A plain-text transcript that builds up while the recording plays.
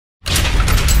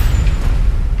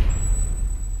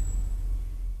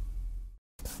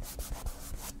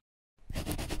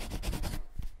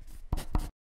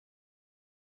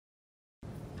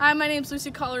Hi, my name's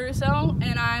Lucy Colarusso,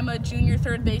 and I'm a junior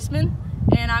third baseman,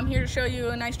 and I'm here to show you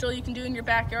a nice drill you can do in your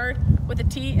backyard with a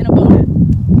tee and a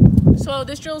bonnet. So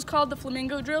this drill is called the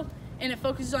flamingo drill, and it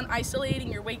focuses on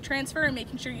isolating your weight transfer and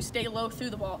making sure you stay low through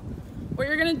the ball. What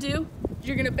you're going to do is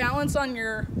you're going to balance on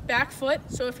your back foot.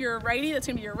 So if you're a righty, that's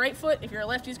going to be your right foot. If you're a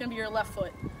lefty, it's going to be your left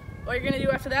foot. What you're going to do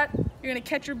after that, you're going to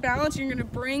catch your balance. You're going to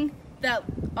bring that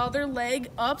other leg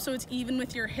up so it's even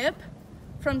with your hip.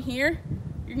 From here,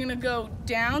 you're going to go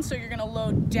down, so you're going to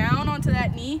load down onto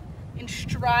that knee and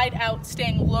stride out,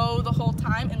 staying low the whole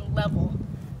time and level.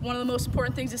 One of the most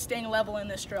important things is staying level in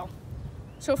this drill.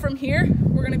 So from here,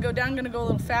 we're going to go down, going to go a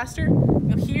little faster,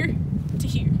 go here to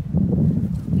here.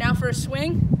 Now for a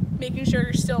swing, making sure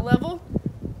you're still level,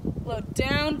 load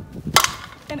down,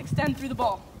 and extend through the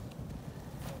ball.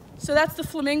 So that's the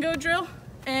flamingo drill.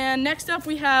 And next up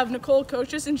we have Nicole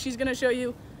Koshes, and she's going to show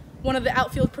you one of the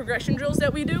outfield progression drills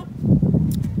that we do.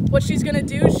 What she's going to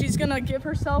do is she's going to give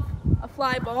herself a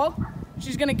fly ball.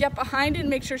 She's going to get behind it and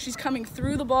make sure she's coming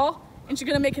through the ball. And she's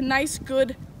going to make a nice,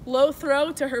 good, low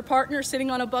throw to her partner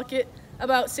sitting on a bucket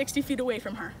about 60 feet away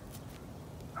from her.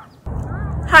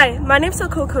 Hi, my name's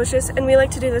Nicole Koshes, and we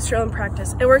like to do this drill in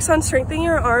practice. It works on strengthening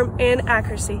your arm and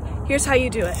accuracy. Here's how you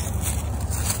do it.